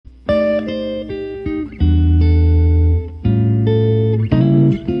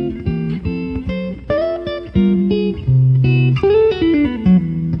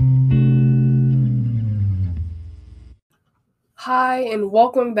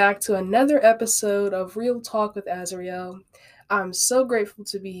Welcome back to another episode of Real Talk with Azriel. I'm so grateful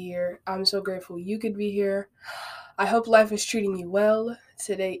to be here. I'm so grateful you could be here. I hope life is treating you well.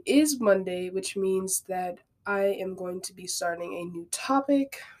 Today is Monday, which means that I am going to be starting a new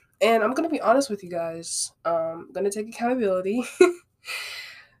topic. And I'm going to be honest with you guys. I'm going to take accountability.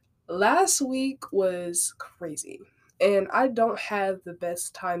 Last week was crazy. And I don't have the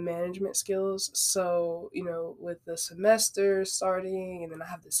best time management skills. So, with the semester starting, and then I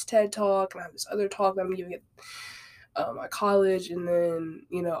have this TED talk, and I have this other talk that I'm giving at my college, and then,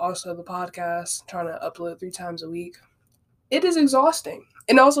 also the podcast, trying to upload 3 times a week. It is exhausting.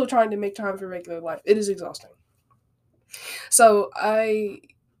 And also trying to make time for regular life. It is exhausting. So, I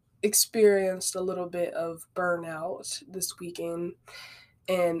experienced a little bit of burnout this weekend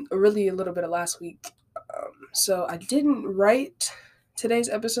and really a little bit of last week. So I didn't write today's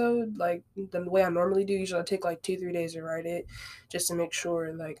episode like the way I normally do. Usually I take like 2-3 days to write it just to make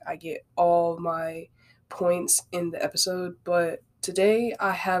sure like I get all my points in the episode. But today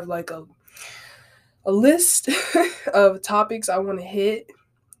I have like a list of topics I want to hit.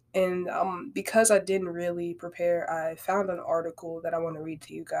 And because I didn't really prepare, I found an article that I want to read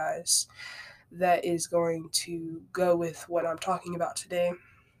to you guys that is going to go with what I'm talking about today.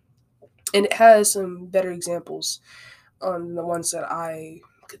 And it has some better examples on the ones that I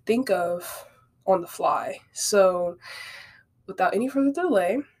could think of on the fly. So, without any further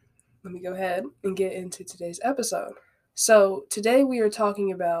delay, let me go ahead and get into today's episode. So, today we are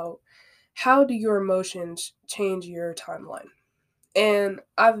talking about how do your emotions change your timeline? And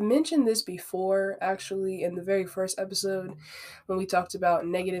I've mentioned this before, actually, in the very first episode when we talked about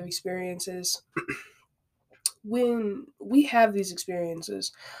negative experiences. When we have these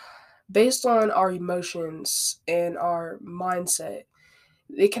experiences, based on our emotions and our mindset,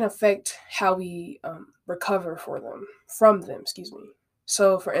 it can affect how we recover from them. Excuse me.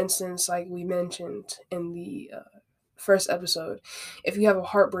 So, for instance, like we mentioned in the first episode, if you have a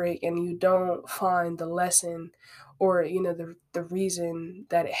heartbreak and you don't find the lesson or the reason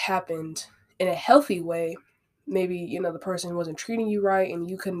that it happened in a healthy way, maybe the person wasn't treating you right and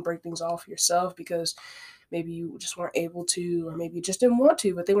you couldn't break things off yourself because maybe you just weren't able to, or maybe you just didn't want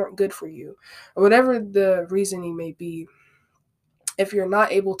to, but they weren't good for you, or whatever the reasoning may be. If you're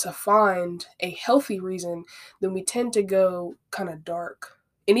not able to find a healthy reason, then we tend to go kind of dark.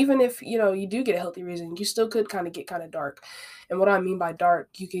 And even if, you do get a healthy reason, you still could kind of get kind of dark. And what I mean by dark,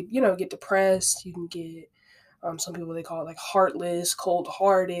 you could, get depressed. You can get, some people, they call it like heartless, cold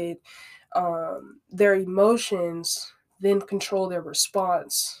hearted. Their emotions then control their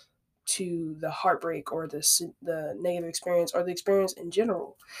response to the heartbreak or the negative experience or the experience in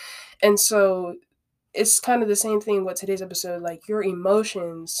general. And so it's kind of the same thing with today's episode. Like, your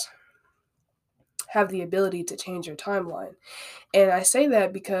emotions have the ability to change your timeline. And I say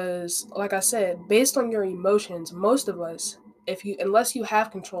that because, like I said, based on your emotions, most of us, unless you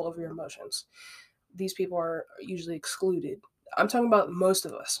have control over your emotions, these people are usually excluded. I'm talking about most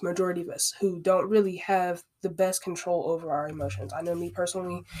of us, majority of us, who don't really have the best control over our emotions. I know me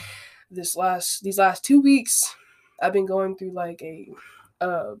personally, these last 2 weeks, I've been going through like a,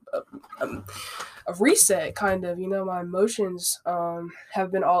 a, a reset, kind of. My emotions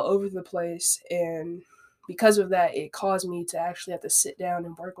have been all over the place, and because of that, it caused me to actually have to sit down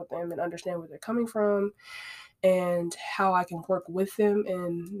and work with them and understand where they're coming from and how I can work with them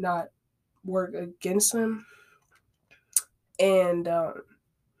and not work against them. And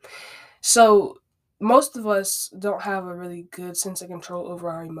so most of us don't have a really good sense of control over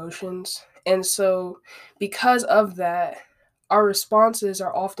our emotions. And so, because of that, our responses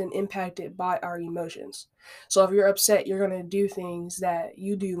are often impacted by our emotions. So, if you're upset, you're going to do things that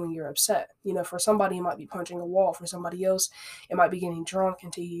you do when you're upset. For somebody, it might be punching a wall. For somebody else, it might be getting drunk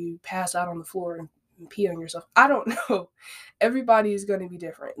until you pass out on the floor and pee on yourself. I don't know. Everybody is going to be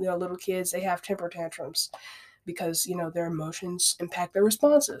different. Little kids, they have temper tantrums because, their emotions impact their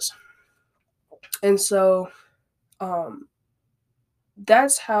responses. And so, um,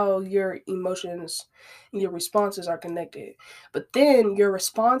 that's how your emotions and your responses are connected. But then your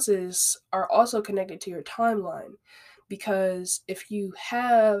responses are also connected to your timeline. Because if you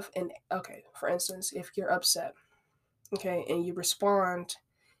have okay, for instance, if you're upset, okay, and you respond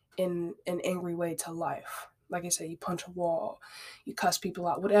in an angry way to life, like I said, you punch a wall, you cuss people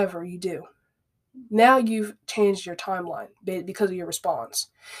out, whatever you do, now you've changed your timeline because of your response.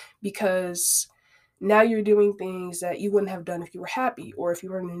 Because now you're doing things that you wouldn't have done if you were happy, or if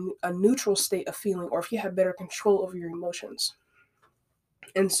you were in a neutral state of feeling, or if you had better control over your emotions.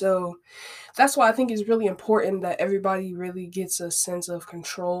 And so that's why I think it's really important that everybody really gets a sense of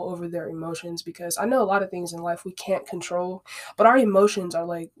control over their emotions, because I know a lot of things in life we can't control, but our emotions are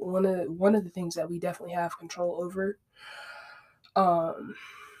like one of the things that we definitely have control over. Um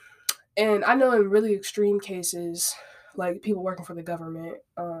and I know in really extreme cases, like people working for the government,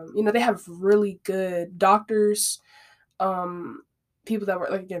 they have really good doctors, um people that work,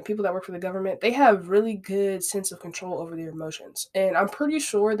 like, again, people that work for the government, they have really good sense of control over their emotions, and I'm pretty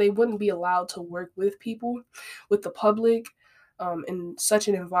sure they wouldn't be allowed to work with people, with the public, in such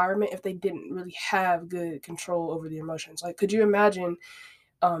an environment if they didn't really have good control over the emotions. Like, could you imagine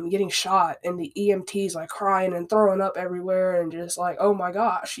getting shot and the EMTs like crying and throwing up everywhere and just like, oh my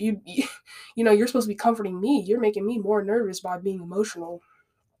gosh, you're supposed to be comforting me, you're making me more nervous by being emotional.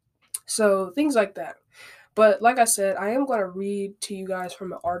 So things like that. But like I said, I am going to read to you guys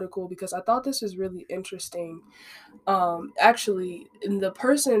from an article because I thought this is really interesting. Actually, the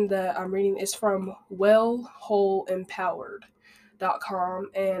person that I'm reading is from wellwholeempowered.com,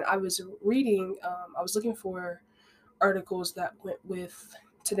 and I was reading, I was looking for articles that went with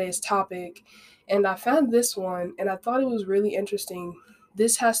today's topic, and I found this one, and I thought it was really interesting.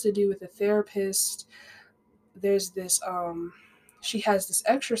 This has to do with a therapist. There's this, she has this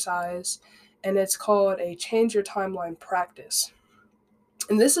exercise, and it's called a change your timeline practice.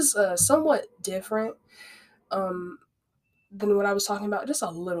 And this is somewhat different um, than what I was talking about, just a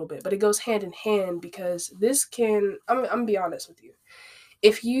little bit, but it goes hand in hand because this can, I'm gonna be honest with you.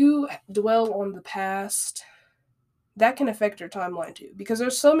 If you dwell on the past, that can affect your timeline too, because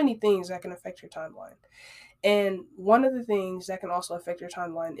there's so many things that can affect your timeline. And one of the things that can also affect your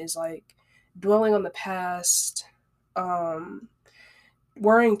timeline is like dwelling on the past, um,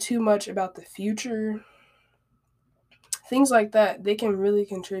 worrying too much about the future, things like that. Um, they can really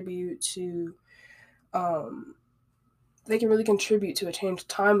contribute to a changed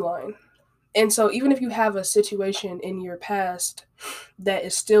timeline. And so even if you have a situation in your past that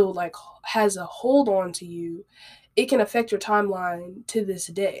is still like has a hold on to you, it can affect your timeline to this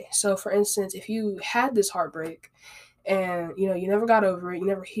day. So for instance, if you had this heartbreak and you never got over it, you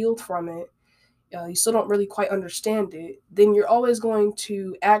never healed from it, you still don't really quite understand it, then you're always going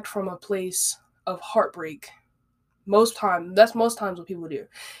to act from a place of heartbreak. Most times what people do.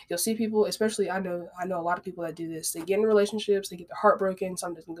 You'll see people, especially I know a lot of people that do this. They get in relationships, they get their heart broken,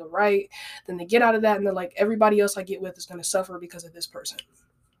 something doesn't go right, then they get out of that and they're like, everybody else I get with is going to suffer because of this person,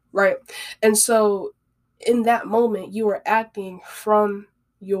 right? And so in that moment, you are acting from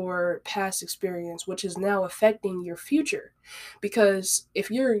your past experience, which is now affecting your future. Because if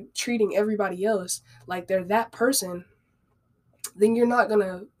you're treating everybody else like they're that person, then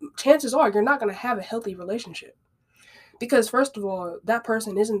chances are you're not gonna have a healthy relationship. Because first of all, that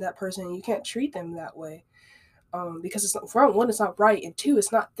person isn't that person, and you can't treat them that way. Because it's not, for one, it's not right, and two,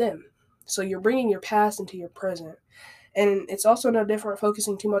 it's not them. So you're bringing your past into your present, and it's also no different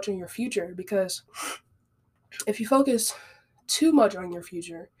focusing too much on your future, because if you focus too much on your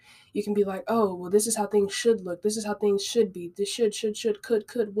future, you can be like, oh, well, this is how things should look. This is how things should be. This should,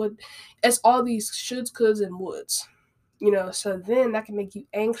 could, would. It's all these shoulds, coulds, and woulds. So then that can make you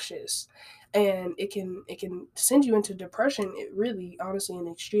anxious, and it can send you into depression. It really, honestly, in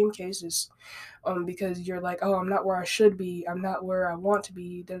extreme cases, because you're like, oh, I'm not where I should be. I'm not where I want to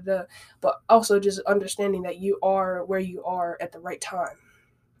be. Da, da. But also just understanding that you are where you are at the right time.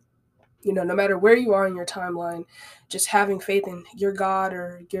 No matter where you are in your timeline, just having faith in your God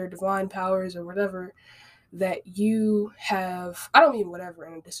or your divine powers or whatever that you have. I don't mean whatever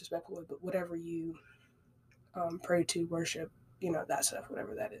in a disrespectful way, but whatever you pray to, worship, that stuff,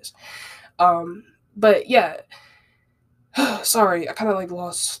 whatever that is. But yeah, sorry, I kind of like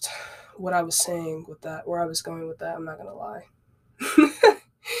lost what I was saying with that, where I was going with that. I'm not gonna lie.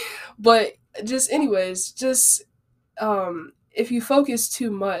 But just, anyways, if you focus too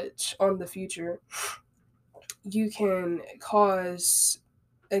much on the future, you can cause,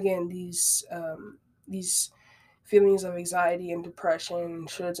 again, these feelings of anxiety and depression,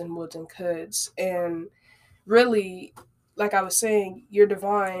 shoulds and woulds and coulds, and really, like I was saying, your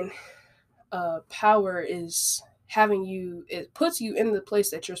divine power is having you. It puts you in the place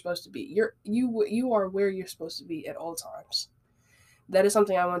that you're supposed to be. You are where you're supposed to be at all times. That is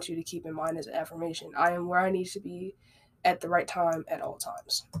something I want you to keep in mind as an affirmation. I am where I need to be at the right time at all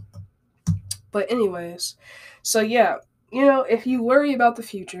times. But anyways, so yeah, if you worry about the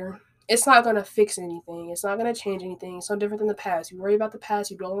future, it's not gonna fix anything. It's not gonna change anything. It's no different than the past. You worry about the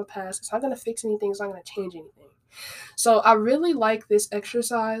past, you dwell on the past. It's not gonna fix anything. It's not gonna change anything. So I really like this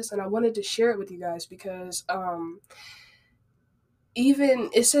exercise, and I wanted to share it with you guys because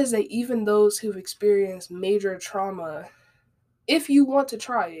even it says that even those who've experienced major trauma if you want to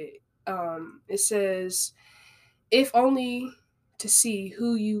try it. It says, if only to see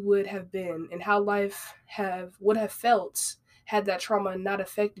who you would have been and how life have would have felt had that trauma not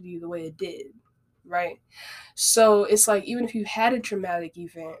affected you the way it did, right? So it's like, even if you had a traumatic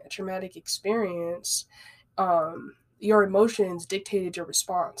event, a traumatic experience, your emotions dictated your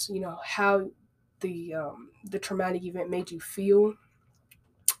response. You know how the traumatic event made you feel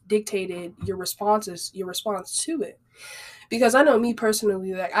dictated your response to it. Because I know me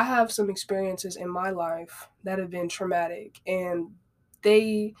personally, like, I have some experiences in my life that have been traumatic, and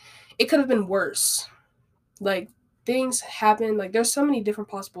they it could have been worse. Like, things happen, like, there's so many different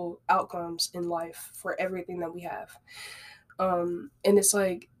possible outcomes in life for everything that we have. And it's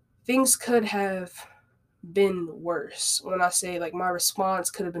like, things could have been worse. When I say, like, my response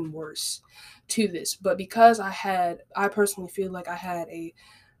could have been worse to this, but because I personally feel like I had a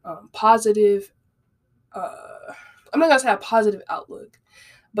positive, uh, I'm not gonna say a positive outlook,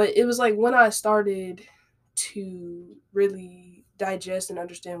 but it was like, when I started to really digest and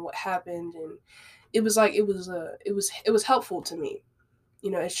understand what happened, and it was like, it was helpful to me.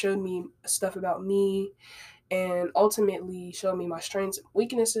 You know, it showed me stuff about me, and ultimately showed me my strengths and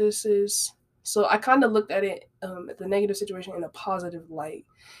weaknesses. So I kind of looked at it, at the negative situation, in a positive light.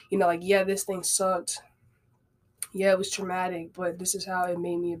 You know, like, yeah, this thing sucked. Yeah, it was traumatic, but this is how it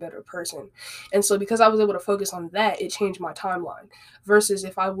made me a better person. And so, because I was able to focus on that, it changed my timeline. Versus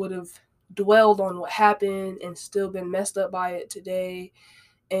if I would have dwelled on what happened and still been messed up by it today,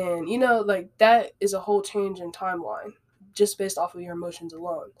 and, like, that is a whole change in timeline just based off of your emotions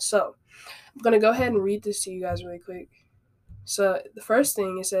alone. So I'm gonna go ahead and read this to you guys really quick. So the first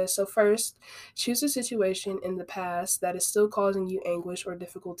thing it says, so first, choose a situation in the past that is still causing you anguish or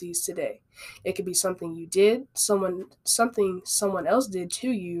difficulties today. It could be something you did, something someone else did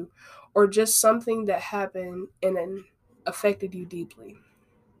to you, or just something that happened and then affected you deeply.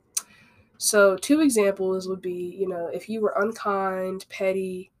 So two examples would be, if you were unkind,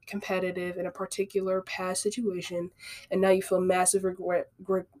 petty, competitive in a particular past situation, and now you feel massive regret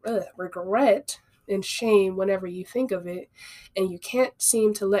and shame whenever you think of it, and you can't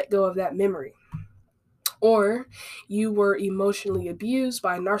seem to let go of that memory. Or you were emotionally abused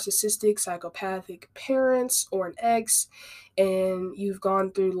by narcissistic, psychopathic parents or an ex, and you've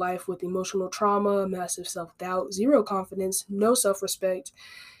gone through life with emotional trauma, massive self doubt, zero confidence, no self respect.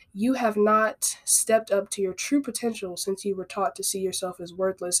 You have not stepped up to your true potential since you were taught to see yourself as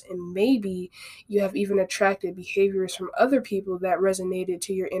worthless, and maybe you have even attracted behaviors from other people that resonated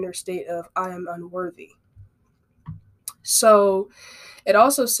to your inner state of, I am unworthy. So it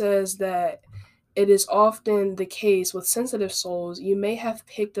also says that it is often the case with sensitive souls, you may have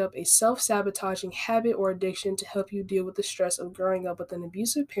picked up a self sabotaging habit or addiction to help you deal with the stress of growing up with an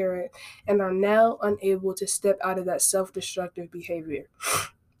abusive parent, and are now unable to step out of that self destructive behavior.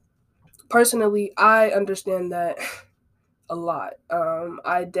 Personally, I understand that a lot.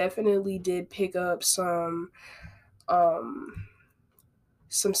 I definitely did pick up um,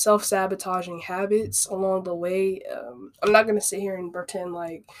 some self sabotaging habits along the way. I'm not gonna sit here and pretend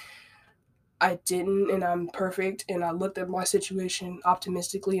like I didn't and I'm perfect and I looked at my situation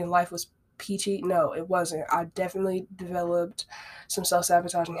optimistically and life was peachy. No, it wasn't. I definitely developed some self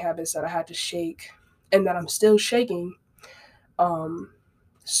sabotaging habits that I had to shake and that I'm still shaking. Um,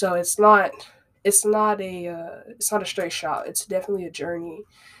 so it's not a straight shot. It's definitely a journey.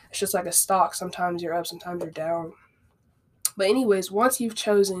 It's just like a stock. Sometimes you're up, sometimes you're down. But anyways, once you've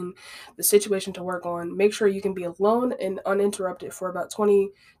chosen the situation to work on, make sure you can be alone and uninterrupted for about 20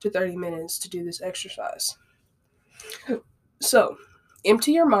 to 30 minutes to do this exercise. So,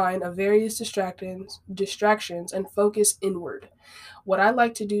 empty your mind of various distractions and focus inward. What I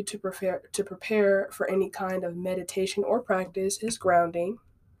like to do to prepare for any kind of meditation or practice is grounding,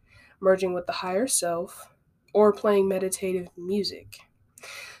 merging with the higher self, or playing meditative music.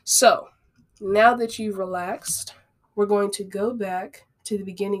 So, now that you've relaxed, we're going to go back to the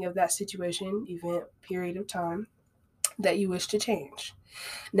beginning of that situation, event, period of time that you wish to change.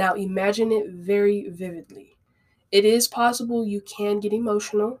 Now, imagine it very vividly. It is possible you can get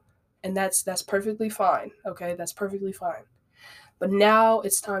emotional, and that's perfectly fine. Okay, that's perfectly fine. But now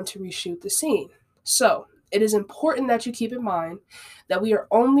it's time to reshoot the scene. So, it is important that you keep in mind that we are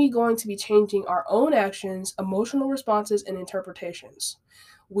only going to be changing our own actions, emotional responses, and interpretations.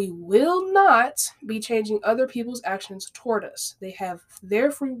 We will not be changing other people's actions toward us. They have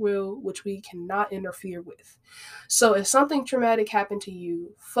their free will, which we cannot interfere with. So, if something traumatic happened to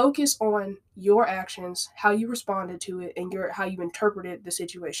you, focus on your actions, how you responded to it, and how you interpreted the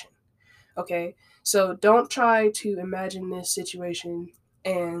situation. Okay? So don't try to imagine this situation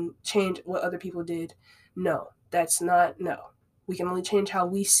and change what other people did. No, that's not, no. We can only change how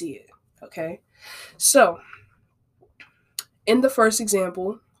we see it. Okay? So, in the first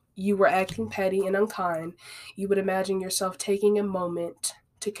example, you were acting petty and unkind. You would imagine yourself taking a moment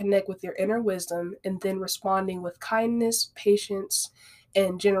to connect with your inner wisdom and then responding with kindness, patience,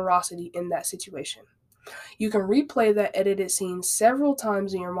 and generosity in that situation. You can replay that edited scene several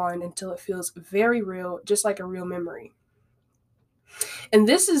times in your mind until it feels very real, just like a real memory. And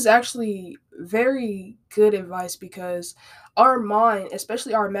this is actually very good advice because our mind,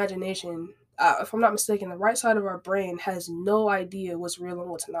 especially our imagination, if I'm not mistaken, the right side of our brain has no idea what's real and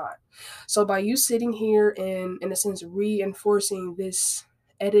what's not. So by you sitting here and, in a sense, reinforcing this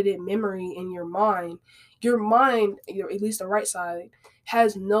edited memory in your mind, at least the right side,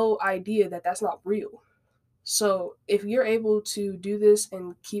 has no idea that that's not real. So if you're able to do this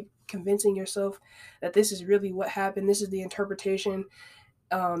and keep convincing yourself that this is really what happened, this is the interpretation,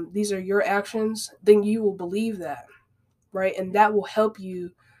 these are your actions, then you will believe that, right? And that will help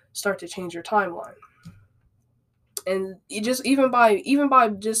you start to change your timeline. And you just even by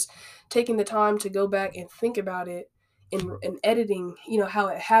just taking the time to go back and think about it and editing, how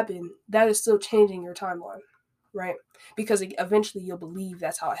it happened, that is still changing your timeline, right? Because eventually you'll believe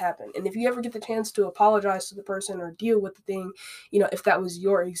that's how it happened. And if you ever get the chance to apologize to the person or deal with the thing, if that was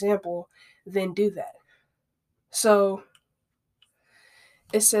your example, then do that. So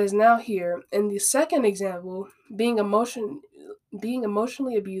it says now here in the second example, being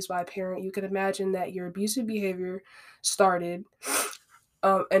emotionally abused by a parent, you can imagine that your abusive behavior started.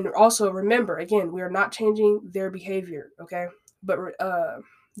 And also remember, again, we are not changing their behavior, okay? But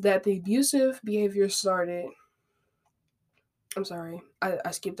that the abusive behavior started. I'm sorry,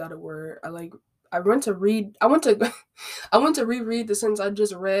 I skipped out a word. I went to read. I went to I went to reread the sentence I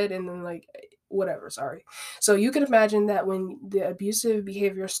just read, and then whatever. Sorry. So you can imagine that when the abusive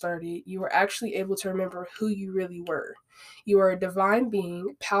behavior started, you were actually able to remember who you really were. You are a divine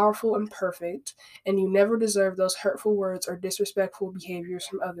being, powerful and perfect, and you never deserved those hurtful words or disrespectful behaviors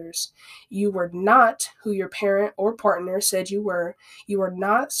from others. You were not who your parent or partner said you were. You are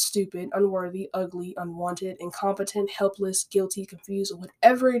not stupid, unworthy, ugly, unwanted, incompetent, helpless, guilty, confused,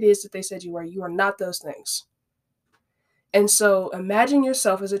 whatever it is that they said you were. You are not those things. And so imagine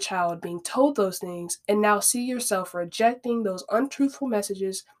yourself as a child being told those things and now see yourself rejecting those untruthful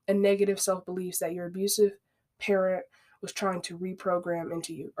messages and negative self beliefs that your abusive parent was trying to reprogram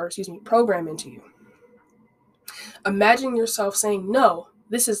into you, or excuse me, program into you. Imagine yourself saying, "No,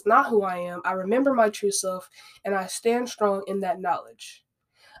 this is not who I am. I remember my true self and I stand strong in that knowledge."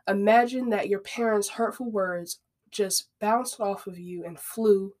 Imagine that your parents' hurtful words just bounced off of you and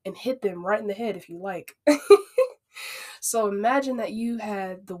flew and hit them right in the head if you like. So imagine that you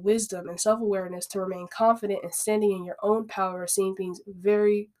had the wisdom and self awareness to remain confident and standing in your own power, seeing things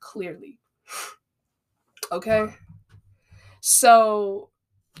very clearly. Okay? So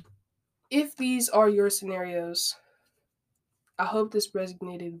if these are your scenarios, I hope this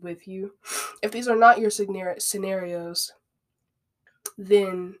resonated with you. If these are not your scenarios,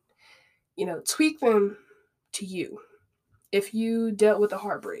 then, tweak them to you. If you dealt with a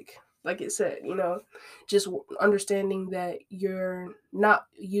heartbreak, like it said, just understanding that you're not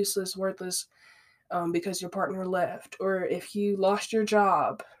useless, worthless, because your partner left, or if you lost your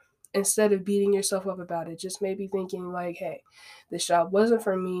job, instead of beating yourself up about it, just maybe thinking like, hey, this job wasn't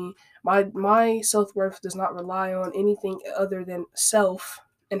for me. My self-worth does not rely on anything other than self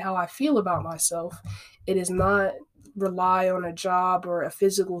and how I feel about myself. It does not rely on a job or a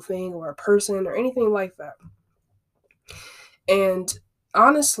physical thing or a person or anything like that. And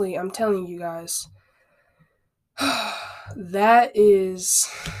honestly, I'm telling you guys, that is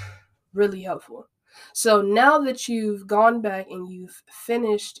really helpful. So now that you've gone back and you've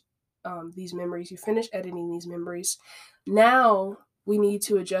finished these memories, you finished editing these memories, now we need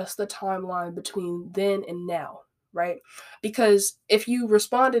to adjust the timeline between then and now, right? Because if you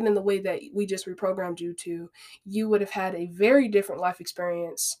responded in the way that we just reprogrammed you to, you would have had a very different life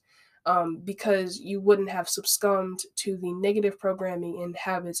experience, because you wouldn't have succumbed to the negative programming and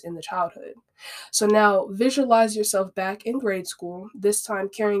habits in the childhood. So now visualize yourself back in grade school, this time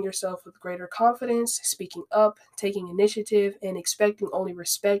carrying yourself with greater confidence, speaking up, taking initiative, and expecting only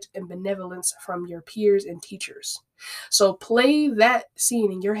respect and benevolence from your peers and teachers. So play that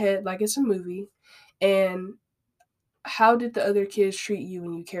scene in your head like it's a movie. And how did the other kids treat you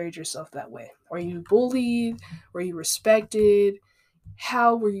when you carried yourself that way? Were you bullied? Were you respected?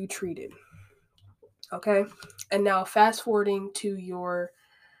 How were you treated? Okay. And now fast forwarding to your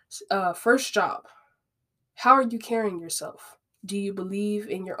first job. How are you carrying yourself? Do you believe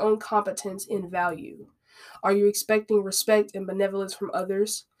in your own competence and value? Are you expecting respect and benevolence from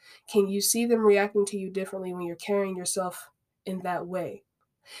others? Can you see them reacting to you differently when you're carrying yourself in that way.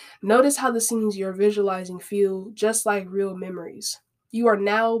 Notice how the scenes you're visualizing feel just like real memories. You are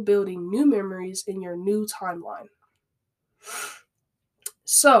now building new memories in your new timeline.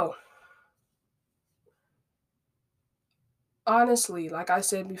 So, honestly, like I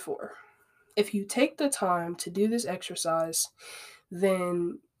said before, if you take the time to do this exercise,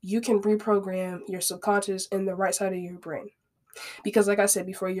 then you can reprogram your subconscious in the right side of your brain. Because, like I said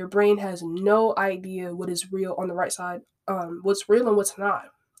before, your brain has no idea what is real on the right side, what's real and what's not.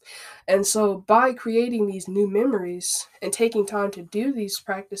 And so, by creating these new memories and taking time to do these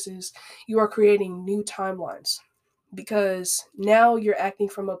practices, you are creating new timelines. Because now you're acting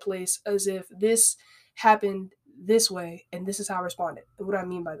from a place as if this happened this way and this is how I responded. What do I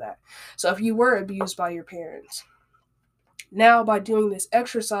mean by that? So, if you were abused by your parents, now by doing this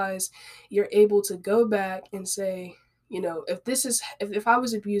exercise, you're able to go back and say, if I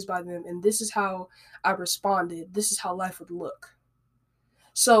was abused by them and this is how I responded, this is how life would look.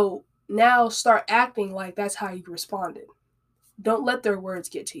 So now start acting like that's how you responded. Don't let their words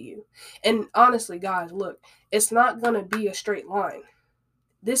get to you. And honestly, guys, look, it's not going to be a straight line.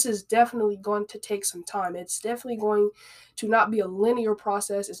 This is definitely going to take some time. It's definitely going to not be a linear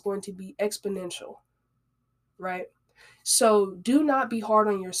process, it's going to be exponential, right? So do not be hard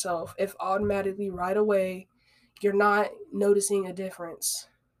on yourself if automatically right away you're not noticing a difference.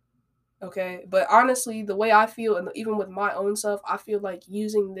 Okay. But honestly, the way I feel, and even with my own self, I feel like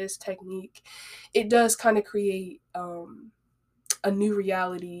using this technique, it does kind of create a new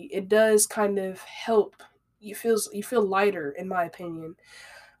reality. It does kind of help. You feel lighter, in my opinion.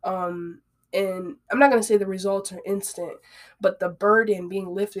 Um, and I'm not gonna say the results are instant, but the burden being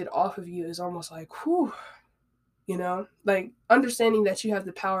lifted off of you is almost like, whew, like understanding that you have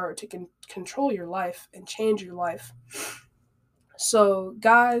the power to control your life and change your life. So,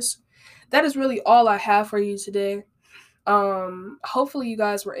 guys, that is really all I have for you today. Hopefully you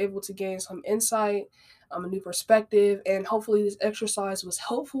guys were able to gain some insight, a new perspective, and hopefully this exercise was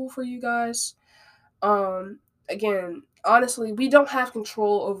helpful for you guys. Again, honestly, we don't have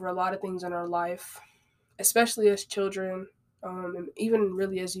control over a lot of things in our life, especially as children. And even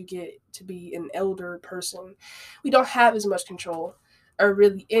really as you get to be an elder person, we don't have as much control, or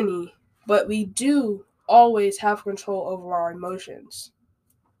really any, but we do always have control over our emotions.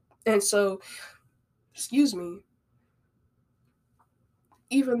 And so, excuse me,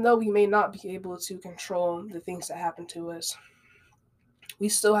 even though we may not be able to control the things that happen to us, we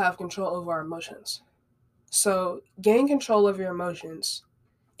still have control over our emotions. So gain control of your emotions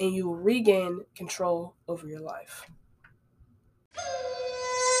and you will regain control over your life.